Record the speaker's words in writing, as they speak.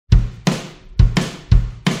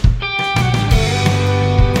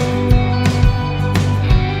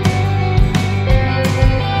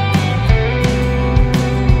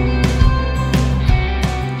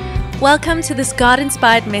Welcome to this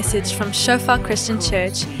God-inspired message from Shofar Christian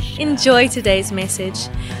Church. Enjoy today's message.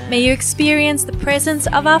 May you experience the presence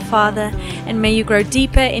of our Father and may you grow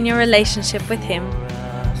deeper in your relationship with Him.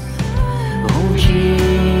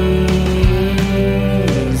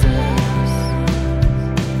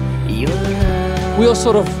 We are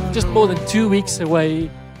sort of just more than 2 weeks away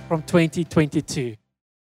from 2022.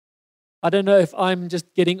 I don't know if I'm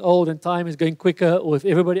just getting old and time is going quicker or if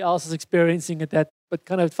everybody else is experiencing it but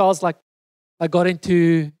kind of it feels like I got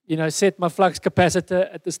into, set my flux capacitor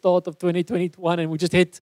at the start of 2021 and we just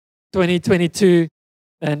hit 2022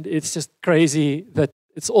 and it's just crazy that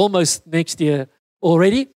it's almost next year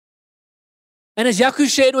already. And as Yaku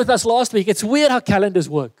shared with us last week, it's weird how calendars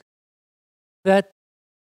work. That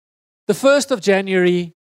the 1st of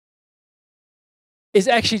January is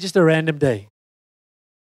actually just a random day.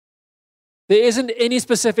 There isn't any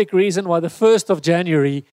specific reason why the 1st of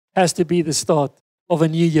January has to be the start of a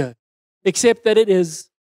new year, except that it is.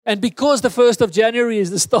 And because the 1st of January is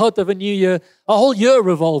the start of a new year, our whole year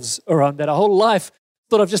revolves around that. Our whole life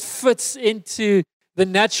sort of just fits into the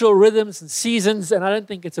natural rhythms and seasons, and I don't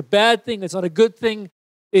think it's a bad thing. It's not a good thing.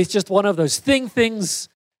 It's just one of those things.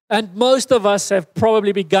 And most of us have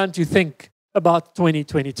probably begun to think about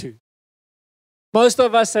 2022. Most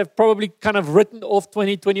of us have probably kind of written off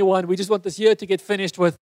 2021. We just want this year to get finished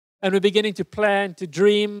with, and we're beginning to plan, to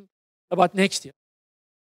dream about next year.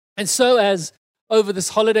 And so as over this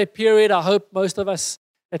holiday period, I hope most of us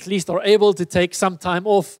at least are able to take some time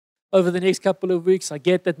off over the next couple of weeks. I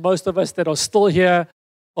get that most of us that are still here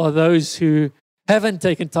are those who haven't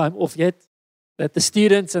taken time off yet, that the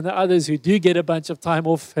students and the others who do get a bunch of time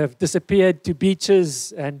off have disappeared to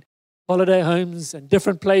beaches and holiday homes and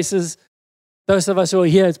different places. Those of us who are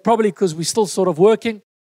here, it's probably because we're still sort of working.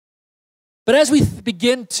 But as we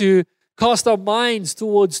begin to cast our minds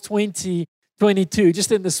towards 2022,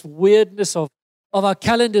 just in this weirdness of our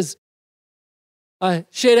calendars, I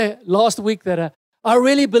shared last week that I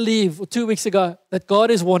really believe, or 2 weeks ago, that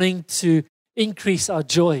God is wanting to increase our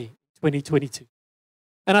joy in 2022.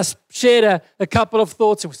 And I shared a couple of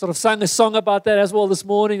thoughts, and we sort of sang a song about that as well this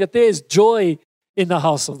morning, that there is joy in the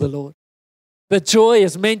house of the Lord. That joy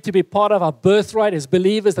is meant to be part of our birthright as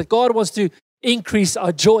believers, that God wants to increase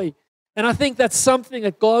our joy. And I think that's something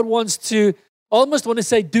that God wants to, almost want to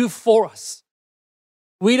say, do for us.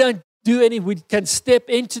 We don't do any, we can step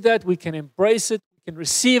into that, we can embrace it, we can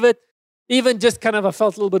receive it. Even just kind of, I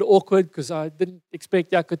felt a little bit awkward because I didn't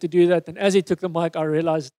expect Jaco to do that. And as he took the mic, I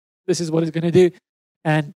realized this is what he's going to do.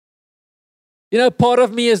 And, part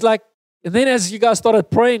of me is like, and then as you guys started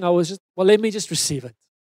praying, I was just, let me just receive it.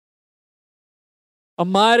 I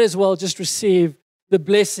might as well just receive the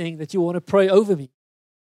blessing that you want to pray over me.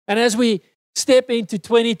 And as we step into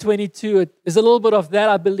 2022, there's a little bit of that,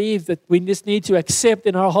 I believe, that we just need to accept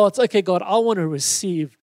in our hearts. Okay, God, I want to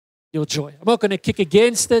receive your joy. I'm not going to kick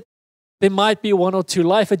against it. There might be one or two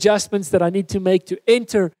life adjustments that I need to make to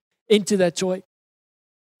enter into that joy.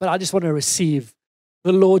 But I just want to receive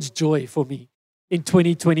the Lord's joy for me in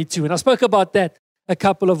 2022. And I spoke about that a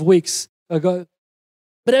couple of weeks ago.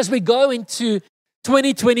 But as we go into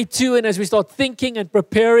 2022 and as we start thinking and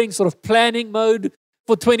preparing, sort of planning mode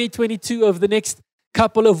for 2022 over the next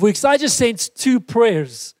couple of weeks, I just sense two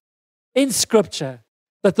prayers in Scripture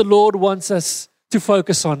that the Lord wants us to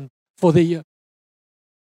focus on for the year.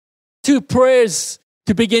 Two prayers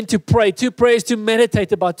to begin to pray, two prayers to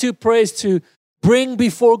meditate about, two prayers to bring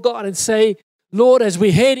before God and say, Lord, as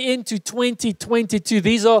we head into 2022,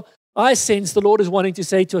 these are, I sense the Lord is wanting to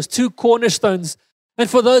say to us, two cornerstones. And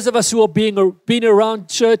for those of us who are been around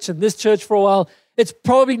church and this church for a while, it's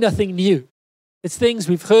probably nothing new. It's things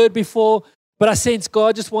we've heard before, but I sense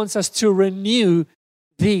God just wants us to renew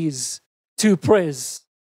these two prayers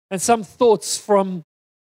and some thoughts from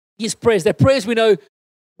His prayers. They're prayers we know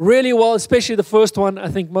really well, especially the first one, I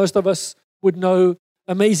think most of us would know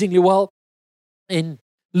amazingly well. In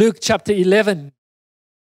Luke chapter 11,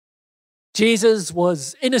 Jesus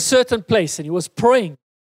was in a certain place and He was praying.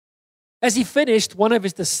 As He finished, one of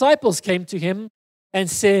His disciples came to Him and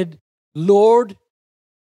said, Lord,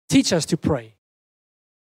 teach us to pray,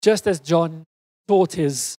 just as John taught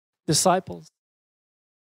his disciples.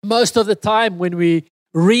 Most of the time when we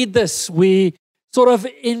read this, we sort of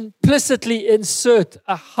implicitly insert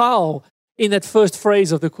a how in that first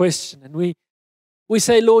phrase of the question. And we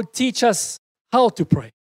say, Lord, teach us how to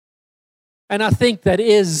pray. And I think that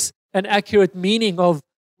is an accurate meaning of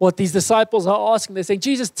what these disciples are asking. They're saying,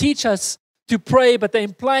 Jesus, teach us to pray, but they're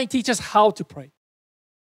implying, teach us how to pray.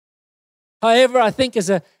 However, I think as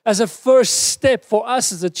a first step for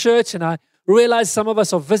us as a church, and I realize some of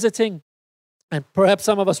us are visiting, and perhaps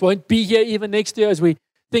some of us won't be here even next year as we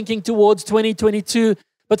thinking towards 2022.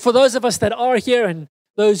 But for those of us that are here and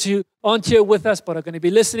those who aren't here with us but are going to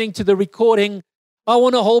be listening to the recording, I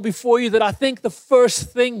want to hold before you that I think the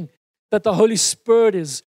first thing that the Holy Spirit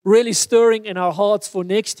is really stirring in our hearts for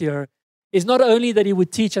next year is not only that He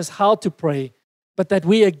would teach us how to pray, but that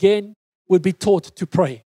we again would be taught to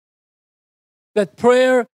pray. That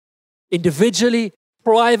prayer individually,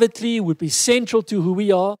 privately would be central to who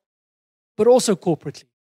we are, but also corporately.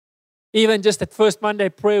 Even just at First Monday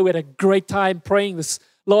prayer, we had a great time praying this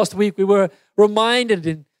last week. We were reminded,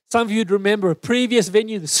 and some of you would remember a previous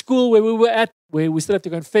venue, the school where we were at, where we still have to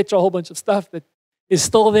go and fetch a whole bunch of stuff that is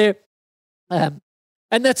still there. And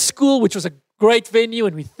that school, which was a great venue,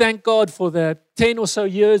 and we thank God for the 10 or so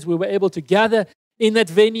years we were able to gather in that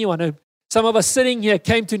venue. I know some of us sitting here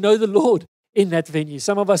came to know the Lord in that venue.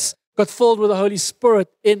 Some of us got filled with the Holy Spirit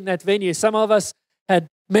in that venue. Some of us had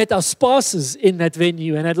met our spouses in that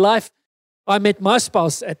venue, and I met my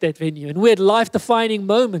spouse at that venue, and we had life-defining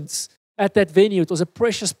moments at that venue. It was a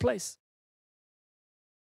precious place.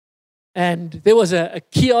 And there was a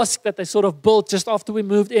kiosk that they sort of built just after we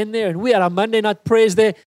moved in there, and we had our Monday night prayers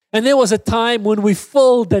there. And there was a time when we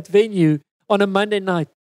filled that venue on a Monday night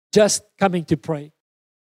just coming to pray.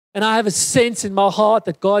 And I have a sense in my heart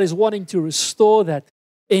that God is wanting to restore that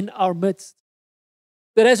in our midst.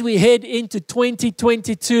 That as we head into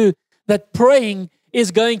 2022, that praying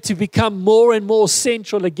is going to become more and more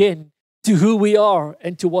central again to who we are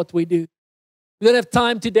and to what we do. We don't have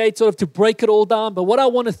time today sort of to break it all down, but what I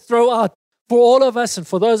want to throw out for all of us and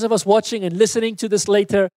for those of us watching and listening to this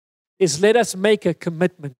later is let us make a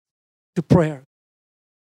commitment to prayer.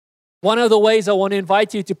 One of the ways I want to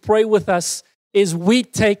invite you to pray with us is we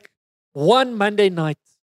take one Monday night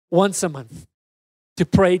once a month to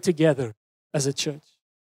pray together as a church.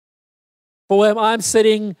 For where I'm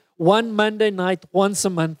sitting, one Monday night once a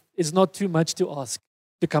month is not too much to ask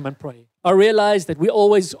to come and pray. I realize that we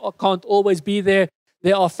can't always be there.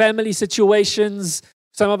 There are family situations.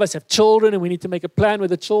 Some of us have children and we need to make a plan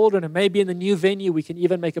with the children. And maybe in the new venue, we can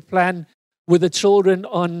even make a plan with the children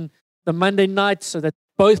on the Monday night so that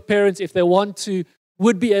both parents, if they want to,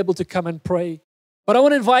 would be able to come and pray. But I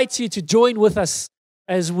want to invite you to join with us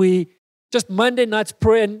as we just Monday nights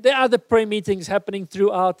pray. And there are other prayer meetings happening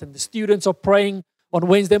throughout, and the students are praying on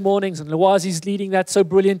Wednesday mornings, and Lawazi's leading that so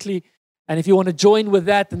brilliantly. And if you want to join with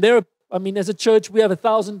that, and as a church, we have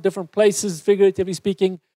 1,000 different places, figuratively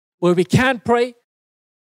speaking, where we can pray.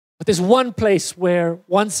 But there's one place where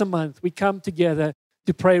once a month we come together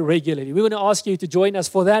to pray regularly. We want to ask you to join us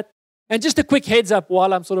for that. And just a quick heads up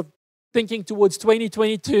while I'm sort of thinking towards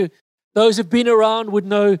 2022, those who've been around would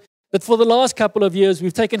know that for the last couple of years,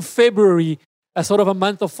 we've taken February as sort of a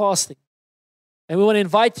month of fasting. And we want to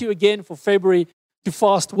invite you again for February to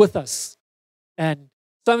fast with us. And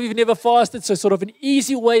some of you have never fasted, so sort of an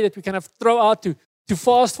easy way that we kind of throw out to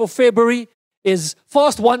fast for February is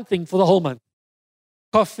fast one thing for the whole month.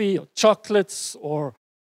 Coffee or chocolates or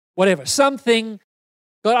whatever. Something,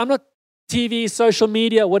 God, I'm not TV, social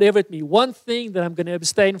media, whatever it may be. One thing that I'm going to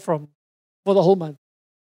abstain from for the whole month.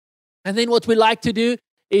 And then what we like to do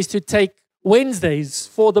is to take Wednesdays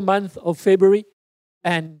for the month of February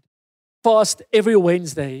and fast every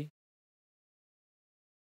Wednesday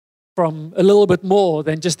from a little bit more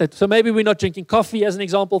than just that. So maybe we're not drinking coffee as an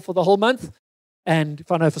example for the whole month. And if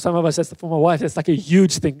I know for some of us, for my wife, that's like a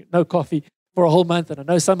huge thing, no coffee for a whole month. And I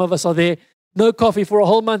know some of us are there, no coffee for a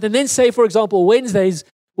whole month. And then say, for example, Wednesdays,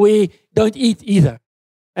 we don't eat either.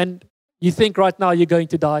 And you think right now you're going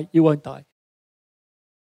to die, you won't die.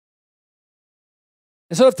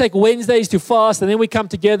 And sort of take Wednesdays to fast, and then we come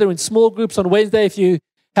together in small groups on Wednesday. If you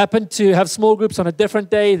happen to have small groups on a different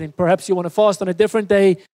day, then perhaps you want to fast on a different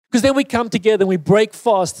day. Because then we come together and we break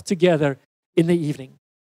fast together in the evening.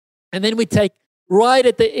 And then we take right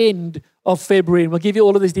at the end of February, and we'll give you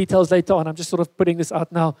all of these details later on. I'm just sort of putting this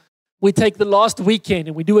out now. We take the last weekend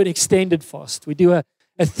and we do an extended fast. We do a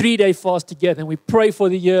 3-day fast together, and we pray for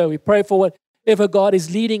the year. We pray for whatever God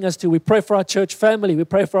is leading us to. We pray for our church family. We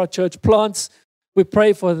pray for our church plants. We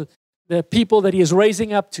pray for the people that He is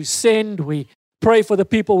raising up to send. We pray for the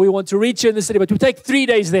people we want to reach in the city. But we take 3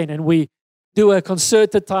 days then, and we do a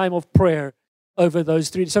concerted time of prayer over those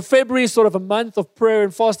 3 days. So February is sort of a month of prayer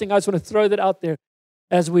and fasting. I just want to throw that out there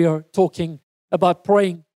as we are talking about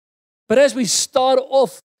praying. But as we start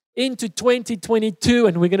off into 2022,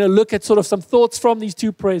 and we're going to look at sort of some thoughts from these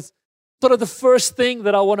two prayers, sort of the first thing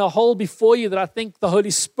that I want to hold before you, that I think the Holy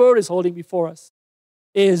Spirit is holding before us,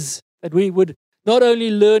 is that we would not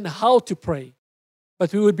only learn how to pray,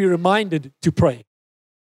 but we would be reminded to pray.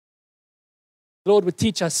 The Lord would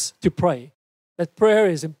teach us to pray. That prayer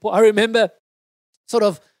is important. I remember sort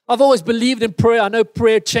of I've always believed in prayer. I know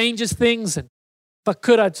prayer changes things. And if I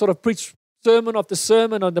could, I'd sort of preach sermon after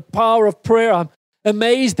sermon on the power of prayer. I'm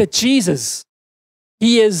amazed that Jesus,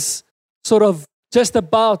 he is sort of just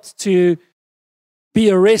about to be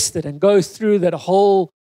arrested and go through that whole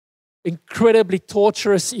incredibly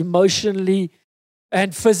torturous, emotionally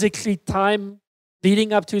and physically time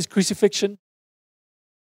leading up to his crucifixion.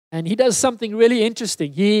 And he does something really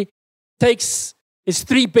interesting. He takes his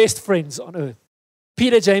 3 best friends on earth,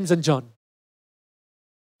 Peter, James, and John.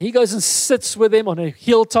 He goes and sits with them on a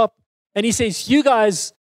hilltop, and he says, you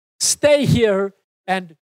guys stay here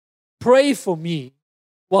and pray for me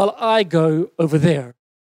while I go over there.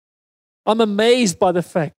 I'm amazed by the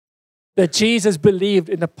fact that Jesus believed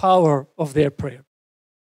in the power of their prayer.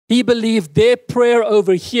 He believed their prayer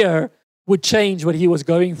over here would change what he was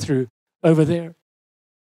going through over there.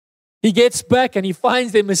 He gets back and he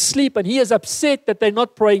finds them asleep, and he is upset that they're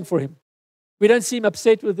not praying for him. We don't see him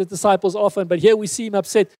upset with the disciples often, but here we see him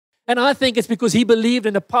upset. And I think it's because he believed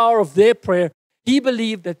in the power of their prayer. He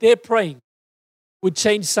believed that their praying would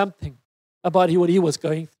change something about what he was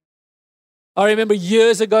going through. I remember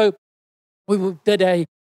years ago, we did a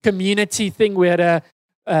community thing. We had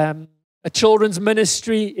a children's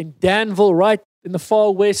ministry in Danville, right in the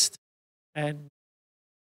far west. And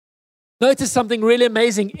noticed something really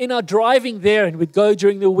amazing in our driving there. And we'd go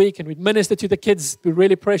during the week and we'd minister to the kids. It'd be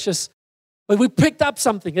really precious. But we picked up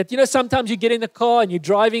something that, sometimes you get in the car and you're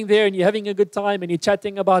driving there and you're having a good time and you're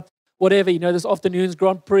chatting about whatever, this afternoon's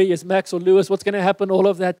Grand Prix, is Max or Lewis, what's going to happen, all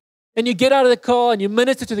of that. And you get out of the car and you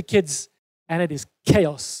minister to the kids and it is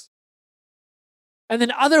chaos. And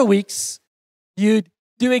then other weeks, you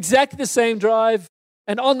do exactly the same drive,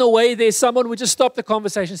 and on the way there, someone would just stop the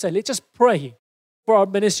conversation and say, let's just pray for our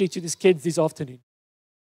ministry to these kids this afternoon.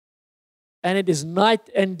 And it is night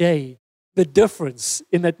and day, the difference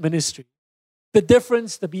in that ministry. The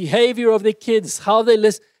difference, the behavior of the kids, how they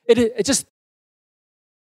listen. It just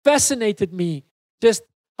fascinated me, just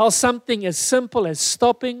how something as simple as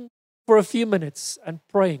stopping for a few minutes and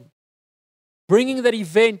praying, bringing that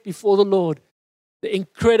event before the Lord, the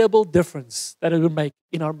incredible difference that it will make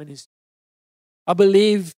in our ministry. I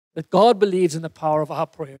believe that God believes in the power of our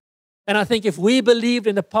prayer. And I think if we believed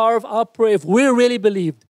in the power of our prayer, if we really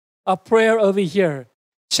believed our prayer over here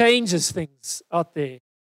changes things out there,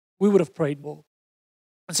 we would have prayed more.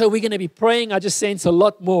 And so we're going to be praying, I just sense, a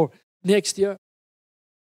lot more next year.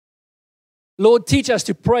 Lord, teach us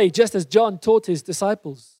to pray just as John taught his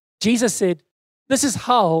disciples. Jesus said, this is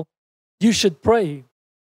how you should pray.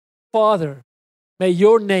 Father, may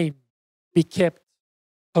your name be kept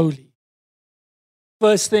holy.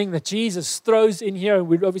 First thing that Jesus throws in here, and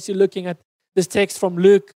we're obviously looking at this text from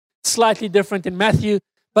Luke, slightly different in Matthew.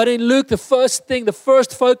 But in Luke, the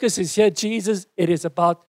first focus is here, Jesus, it is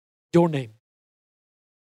about your name.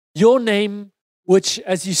 Your name, which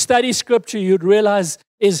as you study Scripture, you'd realize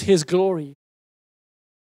is His glory.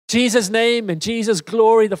 Jesus' name and Jesus'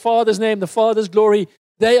 glory, the Father's name, the Father's glory,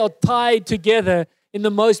 they are tied together in the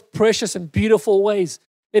most precious and beautiful ways.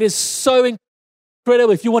 It is so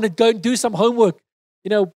incredible. If you want to go and do some homework,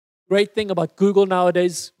 great thing about Google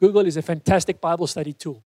nowadays, Google is a fantastic Bible study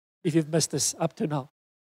tool if you've missed this up to now.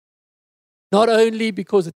 Not only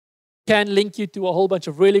because it can link you to a whole bunch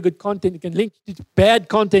of really good content, it can link you to bad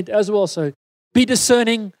content as well. So be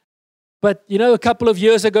discerning. But, a couple of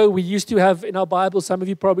years ago, we used to have in our Bible, some of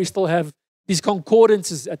you probably still have these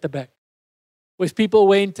concordances at the back, where people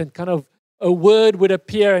went and kind of a word would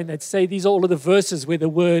appear and they'd say, these are all of the verses where the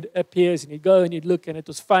word appears. And you'd go and you'd look, and it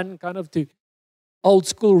was fun kind of to old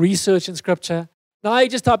school research in Scripture. Now you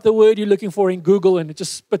just type the word you're looking for in Google and it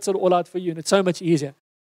just spits it all out for you, and it's so much easier.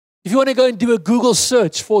 If you want to go and do a Google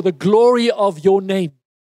search for the glory of your name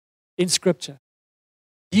in Scripture,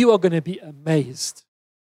 you are going to be amazed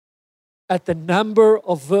at the number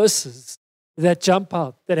of verses that jump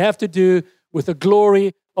out that have to do with the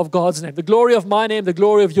glory of God's name. The glory of my name, the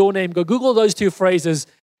glory of your name. Go Google those two phrases.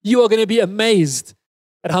 You are going to be amazed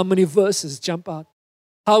at how many verses jump out.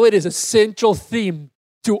 How it is a central theme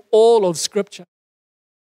to all of Scripture.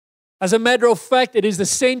 As a matter of fact, it is the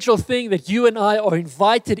central thing that you and I are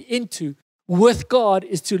invited into with God,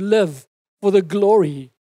 is to live for the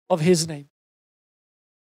glory of His name.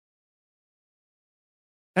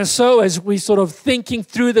 And so as we sort of thinking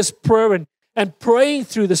through this prayer and praying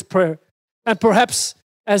through this prayer, and perhaps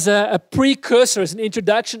as a precursor, as an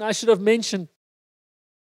introduction, I should have mentioned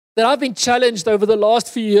that I've been challenged over the last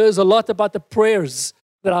few years a lot about the prayers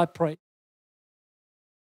that I pray.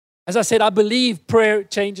 As I said, I believe prayer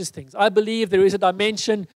changes things. I believe there is a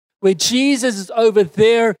dimension where Jesus is over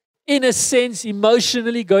there, in a sense,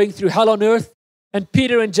 emotionally going through hell on earth, and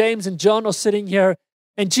Peter and James and John are sitting here,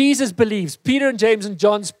 And Jesus believes Peter and James and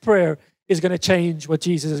John's prayer is going to change what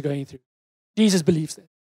Jesus is going through. Jesus believes that.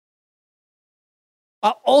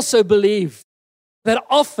 I also believe that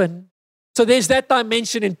often, so there's that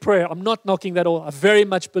dimension in prayer. I'm not knocking that all. I very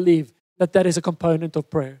much believe that that is a component of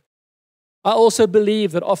prayer. I also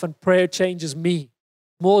believe that often prayer changes me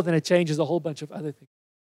more than it changes a whole bunch of other things.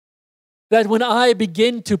 That when I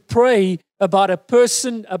begin to pray about a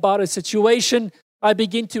person, about a situation, I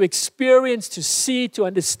begin to experience, to see, to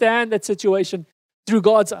understand that situation through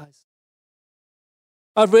God's eyes.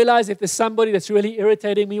 I've realized if there's somebody that's really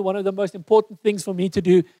irritating me, one of the most important things for me to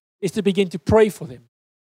do is to begin to pray for them.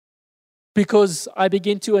 Because I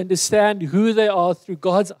begin to understand who they are through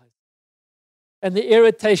God's eyes. And the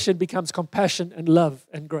irritation becomes compassion and love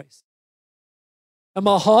and grace. And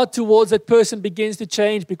my heart towards that person begins to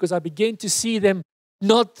change because I begin to see them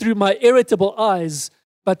not through my irritable eyes,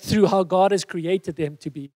 but through how God has created them to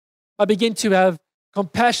be. I begin to have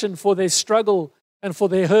compassion for their struggle and for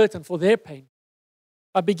their hurt and for their pain.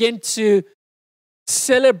 I begin to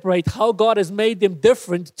celebrate how God has made them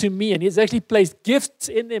different to me, and He's actually placed gifts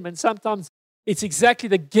in them, and sometimes it's exactly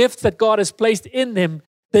the gifts that God has placed in them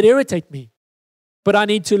that irritate me. But I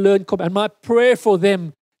need to learn, and my prayer for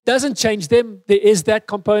them doesn't change them. There is that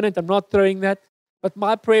component. I'm not throwing that. But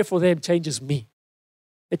my prayer for them changes me.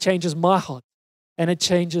 It changes my heart. And it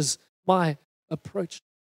changes my approach.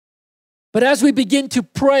 But as we begin to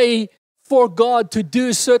pray for God to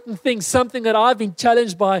do certain things, something that I've been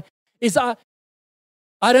challenged by is I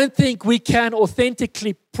don't think we can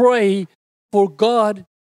authentically pray for God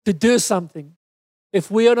to do something if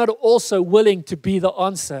we are not also willing to be the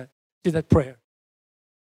answer to that prayer.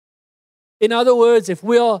 In other words, if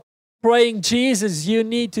we are praying, Jesus, you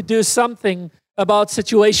need to do something about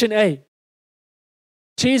situation A.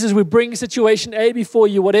 Jesus, we bring situation A before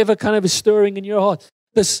you, whatever kind of is stirring in your heart.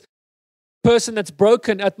 This person that's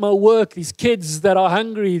broken at my work, these kids that are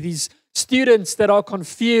hungry, these students that are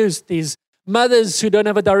confused, these mothers who don't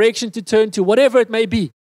have a direction to turn to, whatever it may be,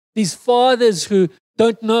 these fathers who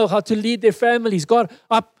don't know how to lead their families. God,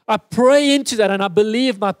 I pray into that, and I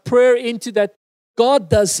believe my prayer into that God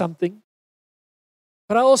does something.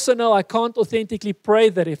 But I also know I can't authentically pray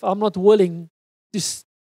that if I'm not willing to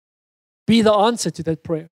be the answer to that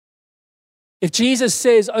prayer. If Jesus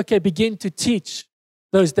says, okay, begin to teach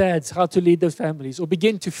those dads how to lead those families, or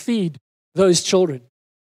begin to feed those children.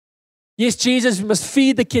 Yes, Jesus, we must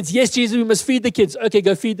feed the kids. Yes, Jesus, we must feed the kids. Okay,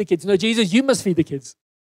 go feed the kids. No, Jesus, you must feed the kids.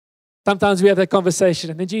 Sometimes we have that conversation,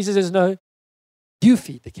 and then Jesus says, no, you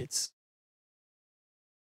feed the kids.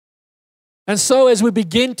 And so as we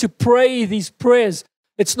begin to pray these prayers,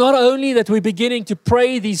 it's not only that we're beginning to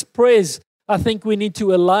pray these prayers, I think we need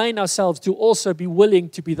to align ourselves to also be willing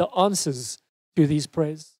to be the answers to these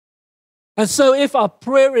prayers. And so if our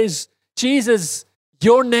prayer is, Jesus,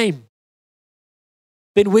 your name,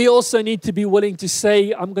 then we also need to be willing to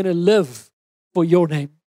say, I'm going to live for your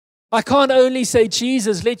name. I can't only say,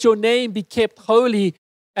 Jesus, let your name be kept holy,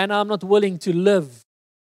 and I'm not willing to live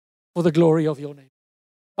for the glory of your name.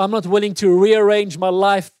 I'm not willing to rearrange my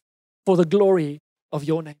life for the glory of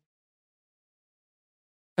your name.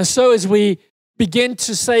 And so as we begin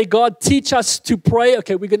to say, God, teach us to pray.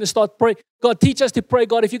 Okay, we're going to start praying. God, teach us to pray.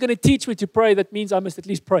 God, if you're going to teach me to pray, that means I must at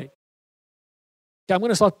least pray. Okay, I'm going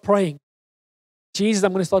to start praying. Jesus,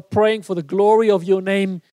 I'm going to start praying for the glory of your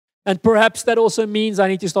name. And perhaps that also means I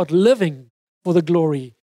need to start living for the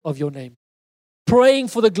glory of your name. Praying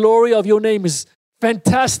for the glory of your name is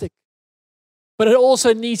fantastic. But it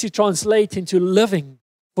also needs to translate into living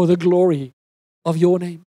for the glory of your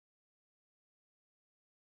name.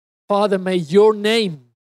 Father, may your name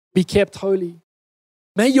be kept holy.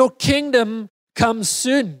 May your kingdom come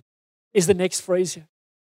soon, is the next phrase here.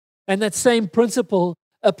 And that same principle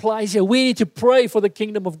applies here. We need to pray for the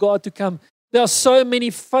kingdom of God to come. There are so many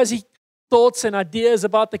fuzzy thoughts and ideas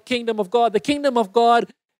about the kingdom of God. The kingdom of God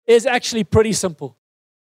is actually pretty simple.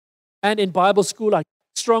 And in Bible school, I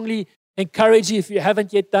strongly encourage you, if you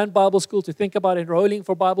haven't yet done Bible school, to think about enrolling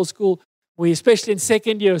for Bible school. We, especially in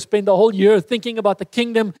second year, spend the whole year thinking about the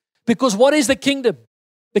kingdom. Because what is the kingdom?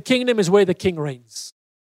 The kingdom is where the king reigns.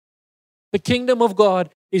 The kingdom of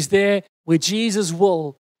God is there where Jesus'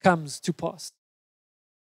 will comes to pass.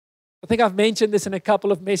 I think I've mentioned this in a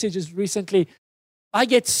couple of messages recently. I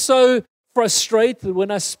get so frustrated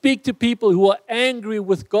when I speak to people who are angry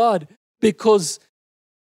with God because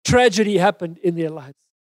tragedy happened in their lives.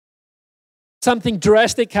 Something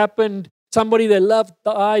drastic happened. Somebody they loved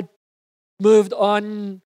died, moved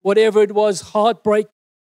on, whatever it was, heartbreak.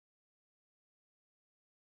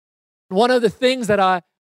 One of the things that I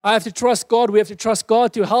have to trust God, we have to trust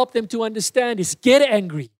God to help them to understand is get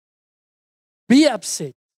angry. Be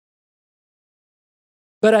upset,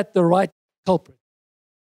 but at the right culprit.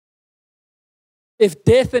 If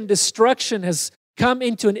death and destruction has come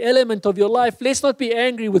into an element of your life, let's not be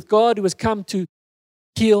angry with God who has come to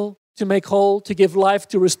heal, to make whole, to give life,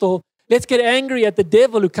 to restore. Let's get angry at the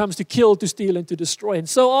devil who comes to kill, to steal, and to destroy. And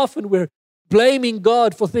so often we're blaming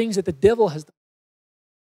God for things that the devil has done.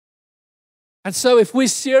 And so if we're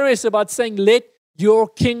serious about saying, let your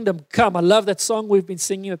kingdom come. I love that song we've been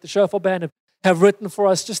singing that the Shofar Band have written for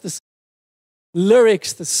us. Just this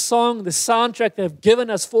lyrics, the song, the soundtrack they have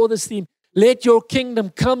given us for this theme. Let your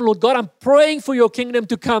kingdom come, Lord God. I'm praying for your kingdom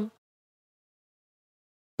to come.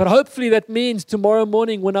 But hopefully that means tomorrow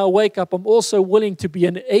morning when I wake up, I'm also willing to be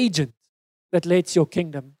an agent that lets your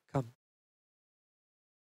kingdom come.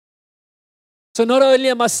 So not only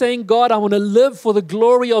am I saying, God, I want to live for the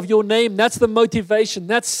glory of your name. That's the motivation.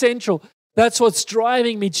 That's central. That's what's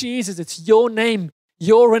driving me, Jesus. It's your name,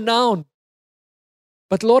 your renown.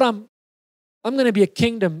 But Lord, I'm going to be a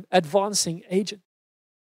kingdom advancing agent.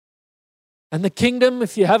 And the kingdom,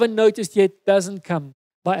 if you haven't noticed yet, doesn't come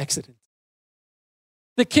by accident.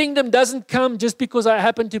 The kingdom doesn't come just because I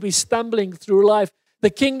happen to be stumbling through life. The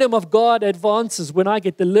kingdom of God advances when I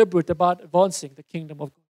get deliberate about advancing the kingdom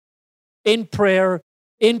of God. In prayer,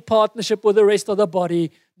 in partnership with the rest of the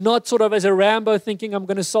body, not sort of as a Rambo thinking I'm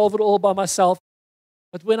going to solve it all by myself,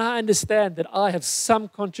 but when I understand that I have some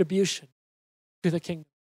contribution to the kingdom.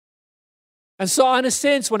 And so I, in a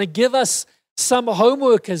sense, want to give us some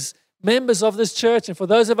homework as members of this church. And for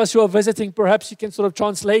those of us who are visiting, perhaps you can sort of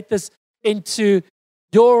translate this into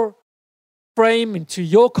your frame, into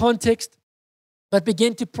your context. But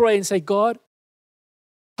begin to pray and say, God,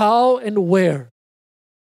 how and where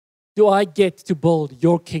do I get to build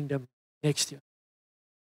your kingdom next year?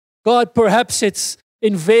 God, perhaps it's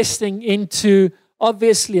investing into,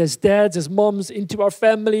 obviously as dads, as moms, into our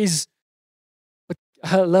families. But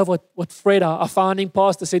I love what Fred, our founding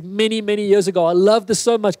pastor, said many, many years ago. I love this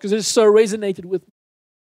so much because it so resonated with me.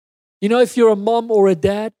 You know, if you're a mom or a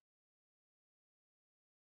dad,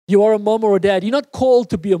 you are a mom or a dad. You're not called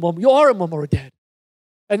to be a mom. You are a mom or a dad.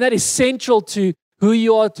 And that is central to who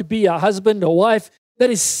you are to be, a husband, a wife. That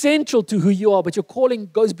is central to who you are, but your calling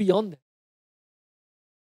goes beyond that.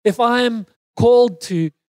 If I am called to,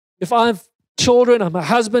 if I have children, I'm a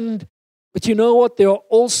husband, but you know what? There are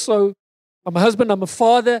also, I'm a husband, I'm a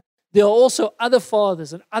father. There are also other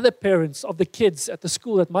fathers and other parents of the kids at the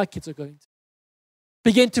school that my kids are going to.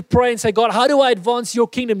 Begin to pray and say, God, how do I advance your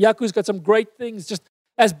kingdom? Yaku's got some great things, just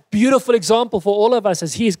as beautiful example for all of us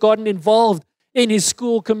as he's gotten involved in his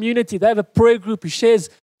school community. They have a prayer group. He shares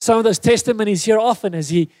some of those testimonies here often as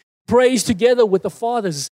he prays together with the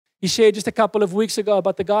fathers. He shared just a couple of weeks ago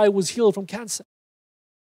about the guy who was healed from cancer.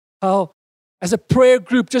 How, as a prayer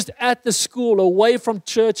group, just at the school, away from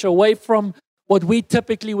church, away from what we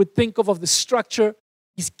typically would think of the structure,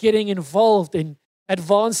 he's getting involved in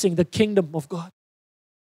advancing the kingdom of God.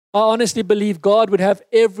 I honestly believe God would have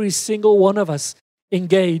every single one of us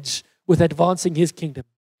engage with advancing his kingdom,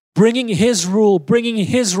 bringing his rule, bringing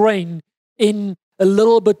his reign in a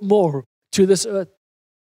little bit more to this earth.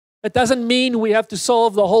 It doesn't mean we have to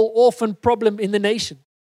solve the whole orphan problem in the nation.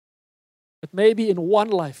 But maybe in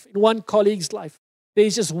one life, in one colleague's life,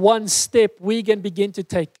 there's just one step we can begin to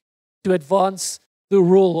take to advance the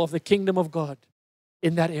rule of the kingdom of God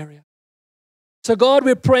in that area. So God,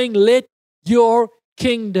 we're praying, let your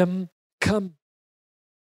kingdom come.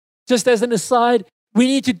 Just as an aside, we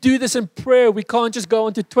need to do this in prayer. We can't just go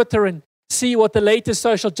onto Twitter and see what the latest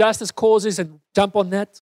social justice cause is and jump on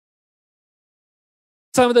that.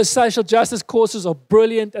 Some of those social justice causes are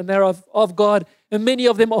brilliant and they're of God, and many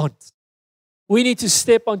of them aren't. We need to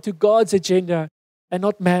step onto God's agenda and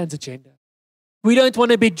not man's agenda. We don't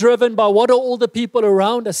want to be driven by what are all the people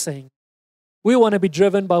around us saying. We want to be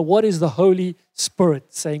driven by what is the Holy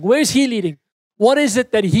Spirit saying. Where is He leading? What is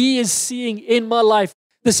it that He is seeing in my life?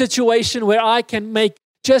 The situation where I can make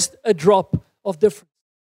just a drop of difference.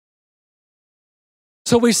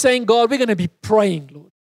 So we're saying, God, we're going to be praying, Lord.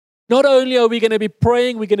 Not only are we going to be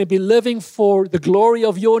praying, we're going to be living for the glory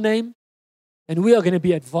of your name, and we are going to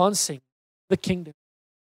be advancing the kingdom.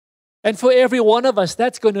 And for every one of us,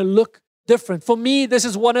 that's going to look different. For me, this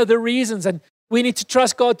is one of the reasons, and we need to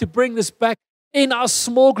trust God to bring this back in our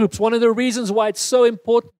small groups. One of the reasons why it's so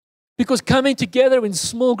important, because coming together in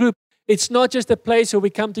small group, it's not just a place where we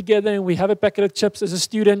come together and we have a packet of chips as a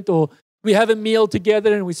student, or we have a meal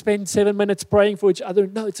together and we spend 7 minutes praying for each other.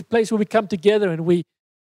 No, it's a place where we come together and we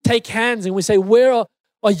take hands and we say, where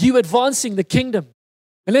are you advancing the kingdom?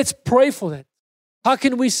 And let's pray for that. How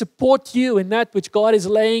can we support you in that which God is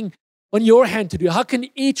laying on your hand to do? How can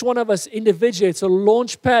each one of us individually, it's a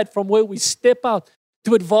launch pad from where we step out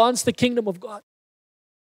to advance the kingdom of God.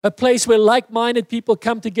 A place where like-minded people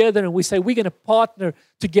come together and we say, we're going to partner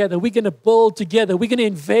together. We're going to build together. We're going to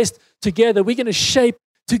invest together. We're going to shape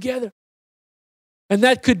together. And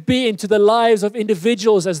that could be into the lives of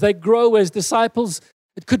individuals as they grow as disciples.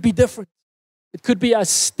 It could be different. It could be us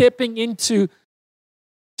stepping into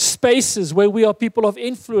spaces where we are people of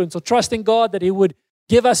influence or trusting God that He would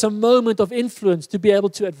give us a moment of influence to be able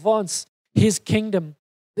to advance His kingdom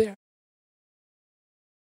there.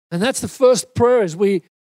 And that's the first prayer as we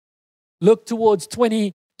look towards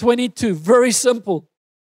 2022. Very simple.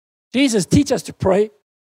 Jesus, teach us to pray.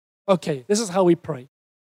 Okay, this is how we pray.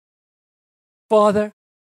 Father,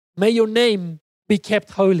 may your name be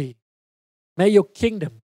kept holy. May your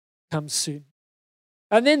kingdom come soon.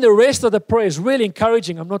 And then the rest of the prayer is really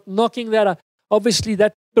encouraging. I'm not knocking that. Obviously,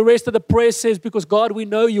 that the rest of the prayer says, because God, we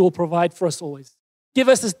know you will provide for us always. Give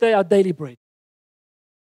us this day our daily bread.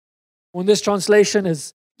 When this translation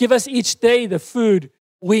is, give us each day the food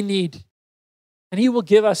we need. And He will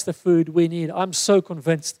give us the food we need. I'm so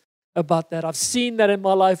convinced about that. I've seen that in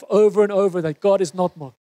my life over and over, that God is not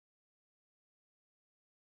mocked.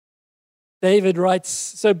 David writes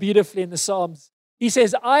so beautifully in the Psalms. He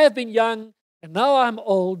says, I have been young and now I'm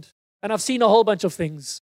old and I've seen a whole bunch of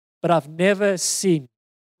things, but I've never seen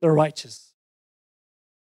the righteous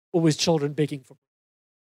or his children begging for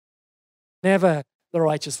bread. Never the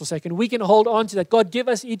righteous forsaken. We can hold on to that. God, give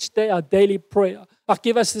us each day our daily prayer.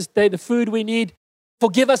 Give us this day the food we need.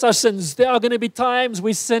 Forgive us our sins. There are going to be times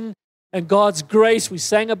we sin, and God's grace, we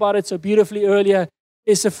sang about it so beautifully earlier,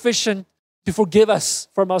 is sufficient to forgive us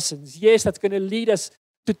from our sins. Yes, that's going to lead us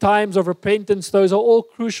to times of repentance. Those are all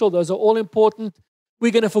crucial. Those are all important.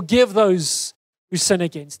 We're going to forgive those who sin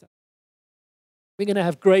against us. We're going to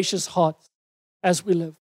have gracious hearts as we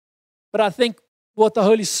live. But I think what the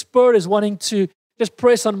Holy Spirit is wanting to just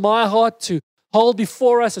press on my heart to hold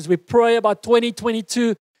before us as we pray about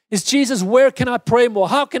 2022 is, Jesus, where can I pray more?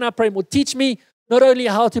 How can I pray more? Teach me not only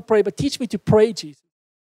how to pray, but teach me to pray, Jesus.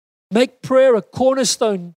 Make prayer a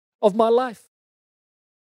cornerstone of my life.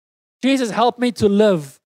 Jesus, help me to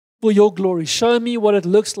live for your glory. Show me what it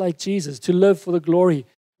looks like, Jesus, to live for the glory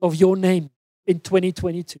of your name in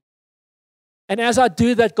 2022. And as I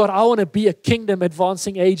do that, God, I want to be a kingdom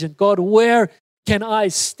advancing agent. God, where can I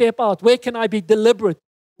step out? Where can I be deliberate?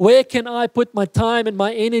 Where can I put my time and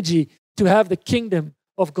my energy to have the kingdom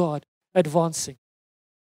of God advancing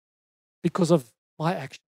because of my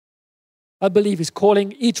action? I believe He's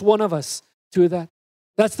calling each one of us to that.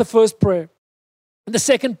 That's the first prayer. And the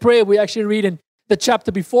second prayer we actually read in the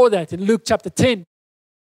chapter before that, in Luke chapter 10.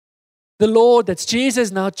 The Lord, that's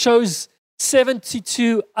Jesus now, chose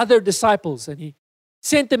 72 other disciples, and He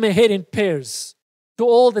sent them ahead in pairs to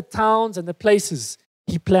all the towns and the places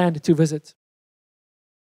He planned to visit.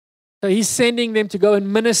 So He's sending them to go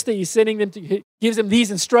and minister. He's sending them He gives them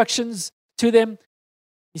these instructions to them.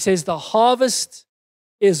 He says, the harvest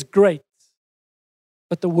is great,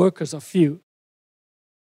 but the workers are few.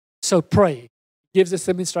 So pray. He gives us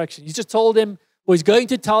some instruction. He's just told them, or He's going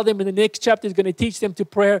to tell them in the next chapter, He's going to teach them to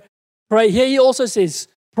pray. Here He also says,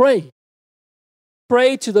 pray.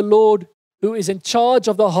 Pray to the Lord who is in charge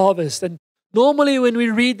of the harvest. And normally when we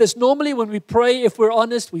read this, normally when we pray, if we're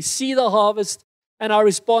honest, we see the harvest and our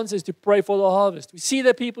response is to pray for the harvest. We see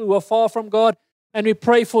the people who are far from God and we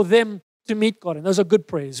pray for them to meet God. And those are good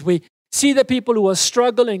prayers. We see the people who are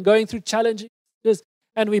struggling, going through challenges,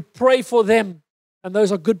 and we pray for them. And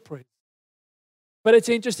those are good prayers. But it's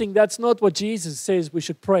interesting, that's not what Jesus says we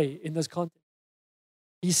should pray in this context.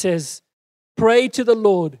 He says, pray to the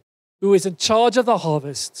Lord who is in charge of the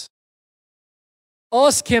harvest.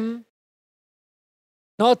 Ask Him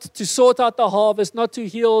not to sort out the harvest, not to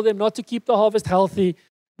heal them, not to keep the harvest healthy,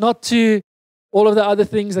 not to all of the other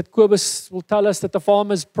things that Kobus will tell us that the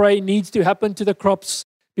farmers pray needs to happen to the crops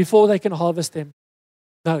before they can harvest them.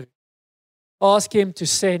 No. Ask Him to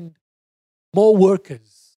send more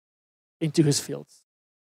workers into His fields.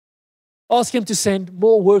 Ask Him to send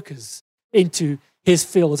more workers into His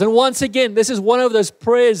fields. And once again, this is one of those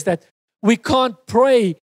prayers that we can't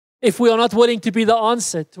pray if we are not willing to be the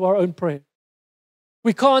answer to our own prayer.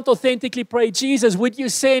 We can't authentically pray, Jesus, would you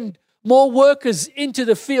send more workers into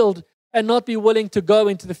the field, and not be willing to go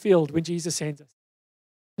into the field when Jesus sends us.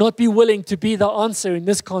 Not be willing to be the answer in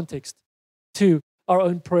this context to our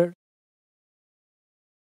own prayer.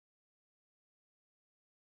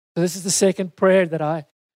 So this is the second prayer that I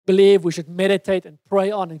believe we should meditate and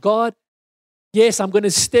pray on. And God, yes, I'm going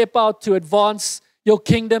to step out to advance your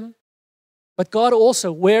kingdom. But God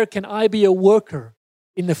also, where can I be a worker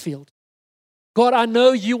in the field? God, I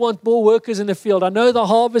know you want more workers in the field. I know the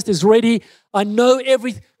harvest is ready. I know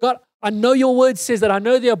everything. God, I know your word says that. I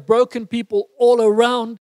know there are broken people all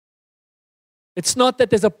around. It's not that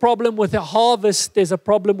there's a problem with a harvest, there's a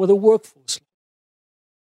problem with a workforce.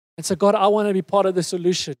 And so, God, I want to be part of the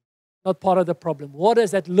solution, not part of the problem. What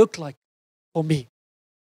does that look like for me?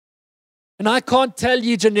 And I can't tell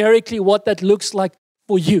you generically what that looks like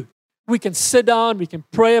for you. We can sit down, we can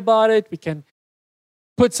pray about it, we can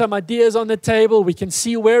put some ideas on the table, we can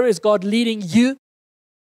see where is God leading you.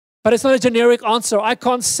 But it's not a generic answer. I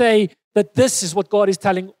can't say that this is what God is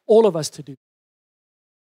telling all of us to do.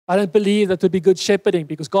 I don't believe that would be good shepherding,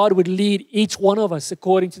 because God would lead each one of us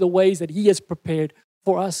according to the ways that He has prepared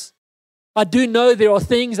for us. I do know there are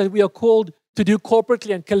things that we are called to do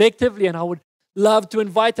corporately and collectively, and I would love to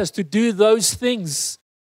invite us to do those things.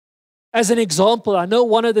 As an example, I know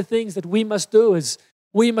one of the things that we must do is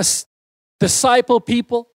we must disciple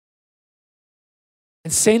people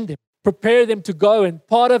and send them, prepare them to go. And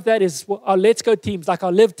part of that is our Let's Go teams, like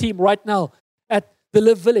our Live team right now at the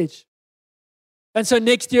Live Village. And so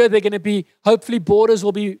next year, they're going to be, hopefully borders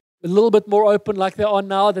will be a little bit more open like they are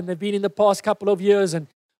now than they've been in the past couple of years, and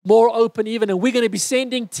more open even. And we're going to be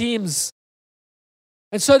sending teams.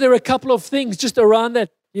 And so there are a couple of things just around that.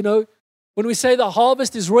 You know, when we say the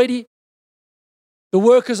harvest is ready, the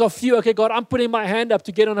workers are few. Okay, God, I'm putting my hand up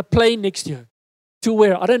to get on a plane next year. To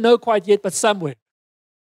where? I don't know quite yet, but somewhere.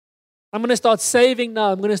 I'm going to start saving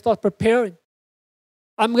now. I'm going to start preparing.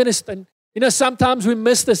 I'm going to, sometimes we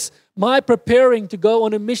miss this. My preparing to go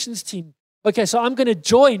on a missions team. Okay, so I'm going to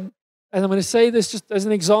join, and I'm going to say this just as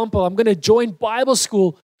an example. I'm going to join Bible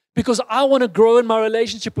school because I want to grow in my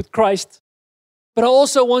relationship with Christ. But I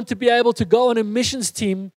also want to be able to go on a missions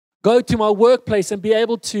team, go to my workplace and be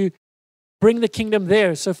able to bring the kingdom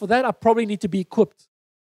there. So for that, I probably need to be equipped.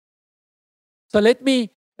 So let me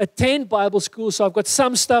attend Bible school so I've got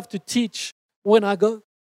some stuff to teach when I go.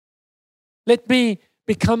 Let me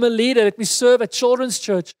become a leader. Let me serve at children's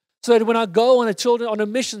church so that when I go on a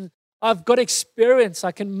mission, I've got experience.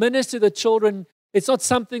 I can minister to the children. It's not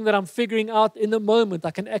something that I'm figuring out in the moment.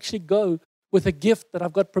 I can actually go with a gift that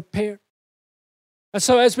I've got prepared. And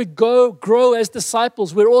so as we grow as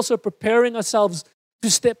disciples, we're also preparing ourselves to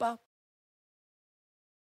step up.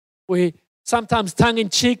 We sometimes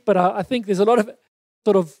tongue-in-cheek, but I think there's a lot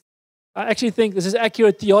of I actually think this is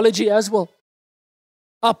accurate theology as well.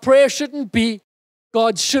 Our prayer shouldn't be,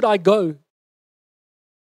 God, should I go?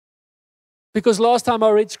 Because last time I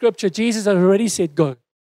read scripture, Jesus had already said go.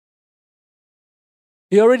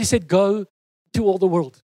 He already said go to all the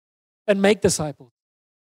world and make disciples.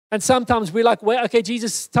 And sometimes we're like, well, okay,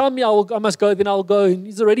 Jesus, tell me I must go, then I'll go. And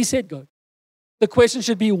He's already said go. The question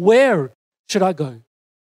should be, where should I go?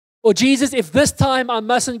 Or Jesus, if this time I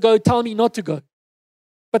mustn't go, tell me not to go.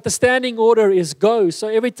 But the standing order is go. So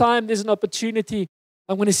every time there's an opportunity,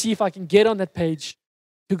 I'm going to see if I can get on that page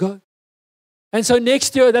to go. And so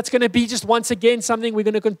next year, that's going to be just once again something we're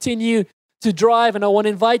going to continue to drive. And I want to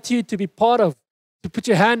invite you to be part of, to put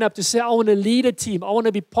your hand up, to say, I want to lead a team. I want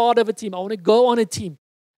to be part of a team. I want to go on a team.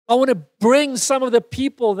 I want to bring some of the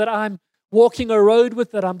people that I'm walking a road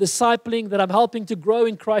with, that I'm discipling, that I'm helping to grow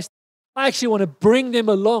in Christ. I actually want to bring them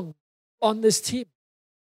along on this team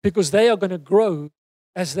because they are going to grow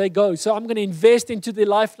as they go. So I'm going to invest into their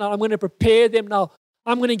life now. I'm going to prepare them now.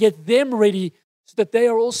 I'm going to get them ready so that they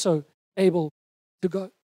are also able to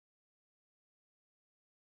go.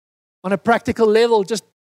 On a practical level, just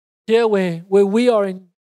here where we are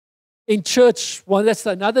in church, well, that's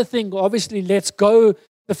another thing. Obviously, Let's Go,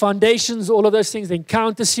 the foundations, all of those things, the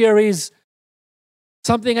encounter series,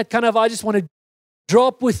 something that I just want to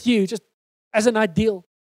drop with you just as an ideal.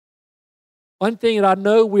 One thing that I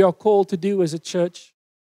know we are called to do as a church,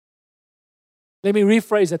 let me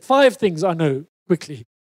rephrase that. 5 things I know quickly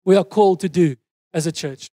we are called to do as a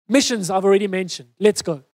church. Missions, I've already mentioned. Let's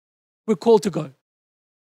go. We're called to go.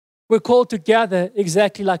 We're called to gather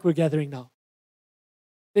exactly like we're gathering now.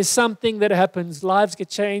 There's something that happens. Lives get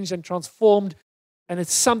changed and transformed, and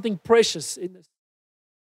it's something precious in this.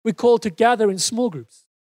 We're called to gather in small groups.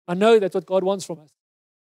 I know that's what God wants from us.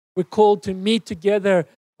 We're called to meet together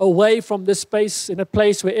away from this space, in a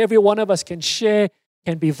place where every one of us can share,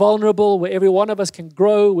 can be vulnerable, where every one of us can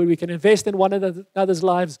grow, where we can invest in one another's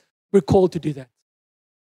lives. We're called to do that.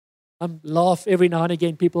 I laugh every now and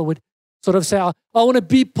again. People would sort of say, I want to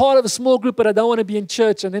be part of a small group, but I don't want to be in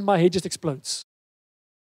church. And then my head just explodes.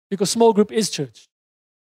 Because small group is church.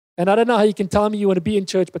 And I don't know how you can tell me you want to be in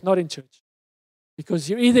church, but not in church. Because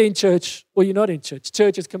you're either in church or you're not in church.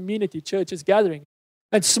 Church is community. Church is gathering.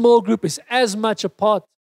 And small group is as much a part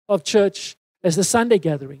of church as the Sunday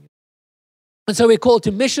gathering. And so we're called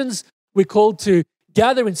to missions. We're called to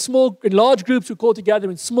gather in large groups. We're called to gather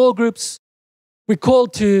in small groups. We're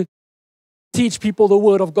called to teach people the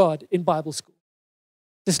Word of God in Bible school.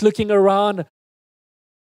 Just looking around, I'm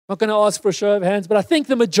not going to ask for a show of hands, but I think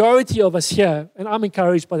the majority of us here, and I'm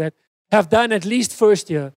encouraged by that, have done at least first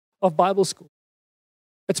year of Bible school.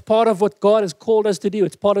 It's part of what God has called us to do.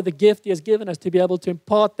 It's part of the gift He has given us to be able to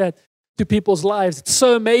impart that to people's lives. It's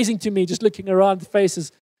so amazing to me just looking around the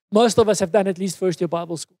faces. Most of us have done at least first year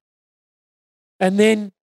Bible school. And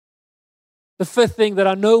then the fifth thing that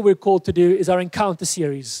I know we're called to do is our encounter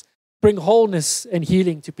series. Bring wholeness and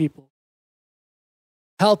healing to people.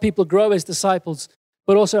 Help people grow as disciples,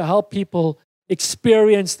 but also help people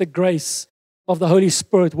experience the grace of the Holy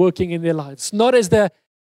Spirit working in their lives. Not as the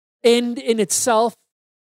end in itself,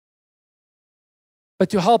 but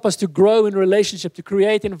to help us to grow in relationship, to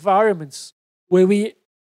create environments where we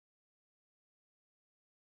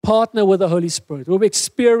partner with the Holy Spirit, where we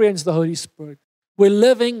experience the Holy Spirit, where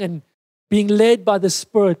living and being led by the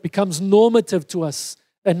Spirit becomes normative to us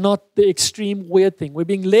and not the extreme weird thing. We're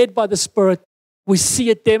being led by the Spirit, we see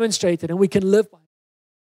it demonstrated, and we can live by it.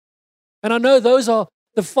 And I know those are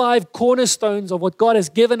the 5 cornerstones of what God has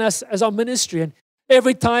given us as our ministry. And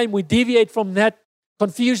every time we deviate from that,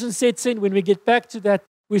 confusion sets in. When we get back to that,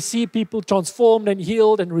 we see people transformed and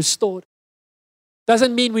healed and restored.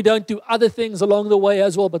 Doesn't mean we don't do other things along the way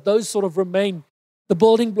as well, but those sort of remain the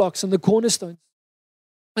building blocks and the cornerstones.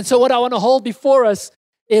 And so what I want to hold before us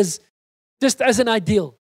is just as an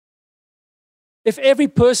ideal. If every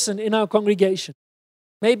person in our congregation,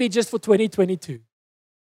 maybe just for 2022,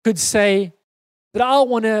 could say that I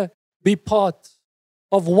want to be part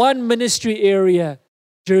of one ministry area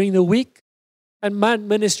during the week and one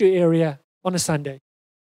ministry area on a Sunday.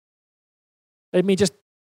 Let me just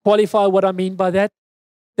qualify what I mean by that.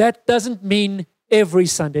 That doesn't mean every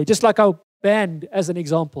Sunday. Just like our band, as an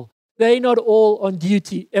example. They're not all on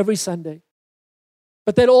duty every Sunday.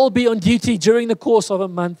 But they'll all be on duty during the course of a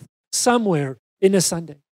month somewhere in a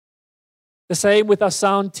Sunday. The same with our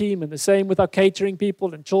sound team and the same with our catering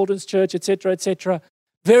people and children's church, etc., etc.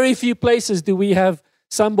 Very few places do we have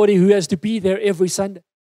somebody who has to be there every Sunday.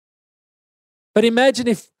 But imagine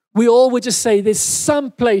if we all would just say, there's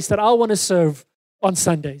some place that I want to serve on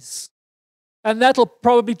Sundays. And that'll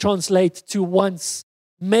probably translate to once,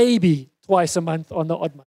 maybe twice a month on the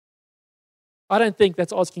odd month. I don't think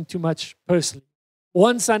that's asking too much personally.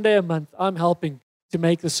 One Sunday a month, I'm helping to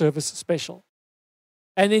make the service special.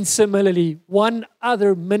 And then similarly, one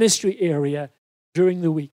other ministry area during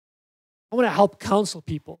the week. I want to help counsel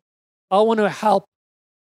people. I want to help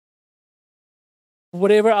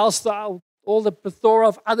whatever else, all the plethora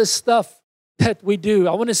of other stuff that we do.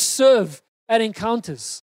 I want to serve at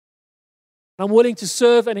encounters. I'm willing to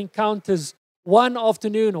serve at encounters one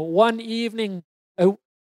afternoon or one evening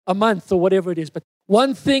a month or whatever it is. But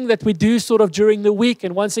one thing that we do sort of during the week,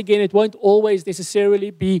 and once again, it won't always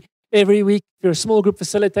necessarily be every week. If you're a small group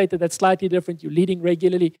facilitator, that's slightly different. You're leading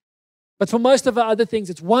regularly. But for most of our other things,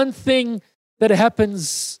 it's one thing that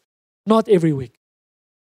happens not every week.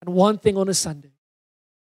 And one thing on a Sunday.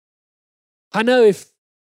 I know if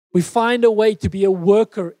we find a way to be a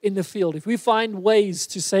worker in the field, if we find ways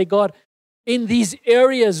to say, God, in these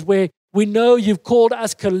areas where we know you've called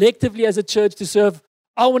us collectively as a church to serve,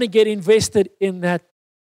 I want to get invested in that.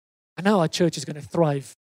 I know our church is going to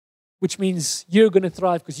thrive, which means you're going to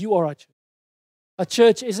thrive because you are our church. Our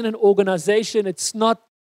church isn't an organization. It's not,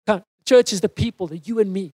 church is the people, the you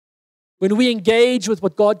and me. When we engage with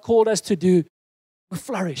what God called us to do, we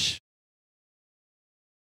flourish.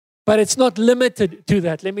 But it's not limited to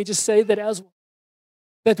that. Let me just say that as well.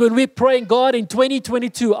 That when we're praying, God, in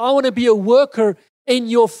 2022, I want to be a worker in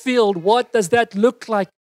your field. What does that look like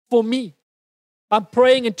for me? I'm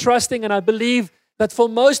praying and trusting, and I believe that for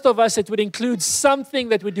most of us, it would include something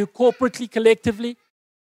that we do corporately, collectively.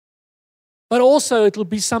 But also, it will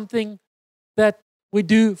be something that we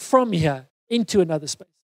do from here into another space.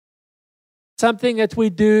 Something that we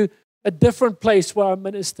do a different place where I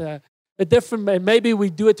minister, maybe we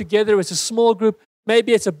do it together as a small group.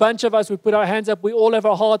 Maybe it's a bunch of us. We put our hands up. We all have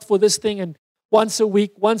a heart for this thing. And once a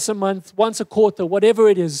week, once a month, once a quarter, whatever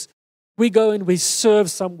it is, we go and we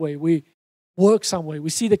serve some way. We work some way. We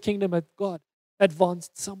see the kingdom of God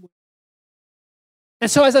advanced somewhere.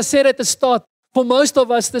 And so as I said at the start, for most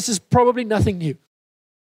of us, this is probably nothing new.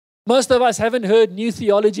 Most of us haven't heard new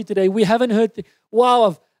theology today. We haven't heard,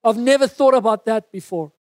 wow, I've never thought about that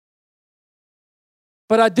before.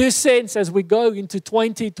 But I do sense as we go into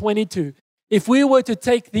 2022, if we were to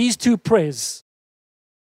take these two prayers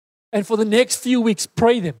and for the next few weeks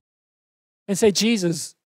pray them and say,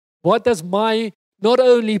 Jesus, what does my not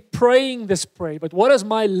only praying this prayer, but what does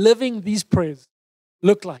my living these prayers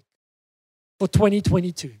look like for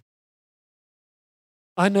 2022?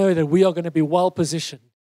 I know that we are going to be well positioned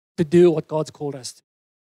to do what God's called us to.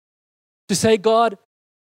 To say, God,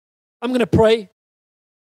 I'm going to pray.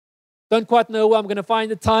 Don't quite know where I'm going to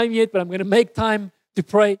find the time yet, but I'm going to make time to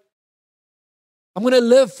pray. I'm going to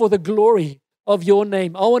live for the glory of your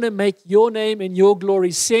name. I want to make your name and your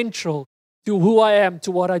glory central to who I am,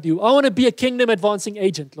 to what I do. I want to be a kingdom advancing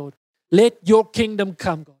agent, Lord. Let your kingdom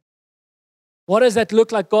come, God. What does that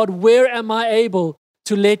look like, God? Where am I able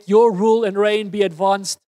to let your rule and reign be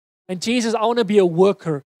advanced? And Jesus, I want to be a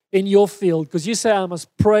worker in your field, because you say I must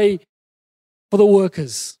pray for the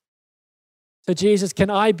workers. So Jesus, can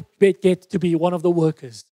I get to be one of the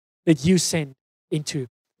workers that you send into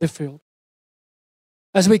the field?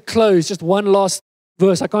 As we close, just one last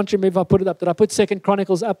verse. I can't remember if I put it up. Did I put 2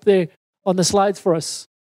 Chronicles up there on the slides for us?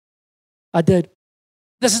 I did.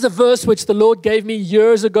 This is a verse which the Lord gave me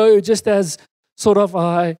years ago, just as sort of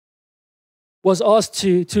I was asked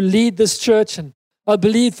to lead this church. And I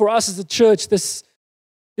believe for us as a church, this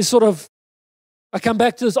is sort of, I come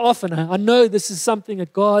back to this often. I know this is something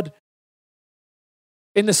that God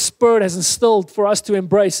in the Spirit has instilled for us to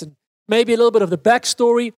embrace. And maybe a little bit of the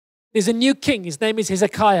backstory. There's a new king. His name is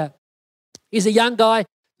Hezekiah. He's a young guy,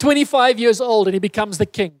 25 years old, and he becomes the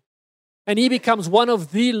king. And he becomes one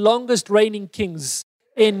of the longest reigning kings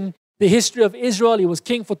in the history of Israel. He was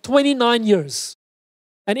king for 29 years.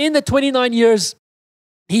 And in the 29 years,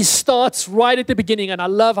 he starts right at the beginning. And I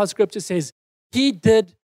love how Scripture says, he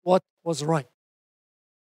did what was right.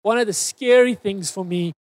 One of the scary things for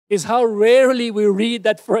me is how rarely we read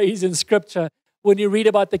that phrase in Scripture when you read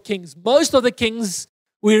about the kings. Most of the kings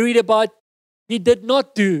we read about, he did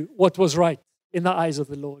not do what was right in the eyes of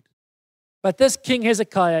the Lord. But this King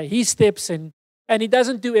Hezekiah, he steps in and he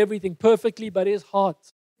doesn't do everything perfectly, but his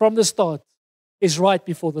heart from the start is right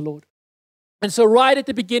before the Lord. And so right at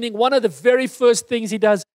the beginning, one of the very first things he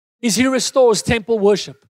does is he restores temple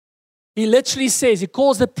worship. He literally says, he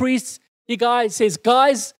calls the priests, says,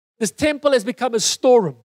 guys, this temple has become a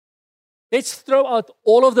storeroom. Let's throw out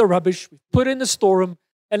all of the rubbish, put it in the storeroom,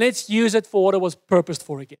 and let's use it for what it was purposed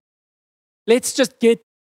for again. Let's just get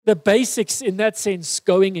the basics in that sense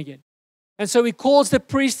going again. And so he calls the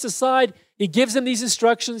priests aside. He gives them these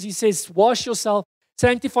instructions. He says, wash yourself,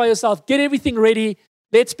 sanctify yourself, get everything ready.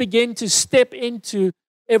 Let's begin to step into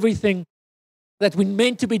everything that we're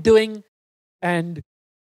meant to be doing. And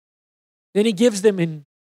then he gives them in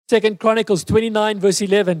 2 Chronicles 29, verse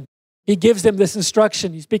 11, he gives them this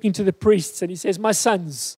instruction. He's speaking to the priests and he says, my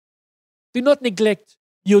sons, do not neglect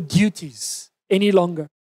your duties any longer.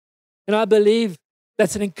 And I believe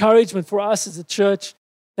that's an encouragement for us as a church,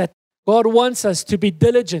 that God wants us to be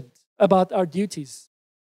diligent about our duties.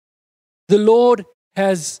 The Lord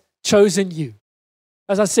has chosen you.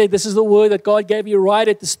 As I said, this is the word that God gave you right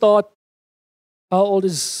at the start. How old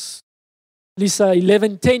is Lisa?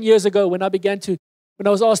 10 years ago when I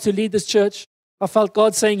was asked to lead this church, I felt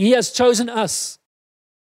God saying, He has chosen us.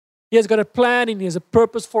 He has got a plan and He has a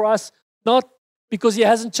purpose for us, not because He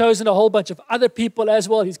hasn't chosen a whole bunch of other people as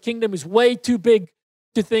well. His kingdom is way too big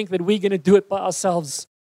to think that we're going to do it by ourselves.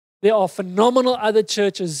 There are phenomenal other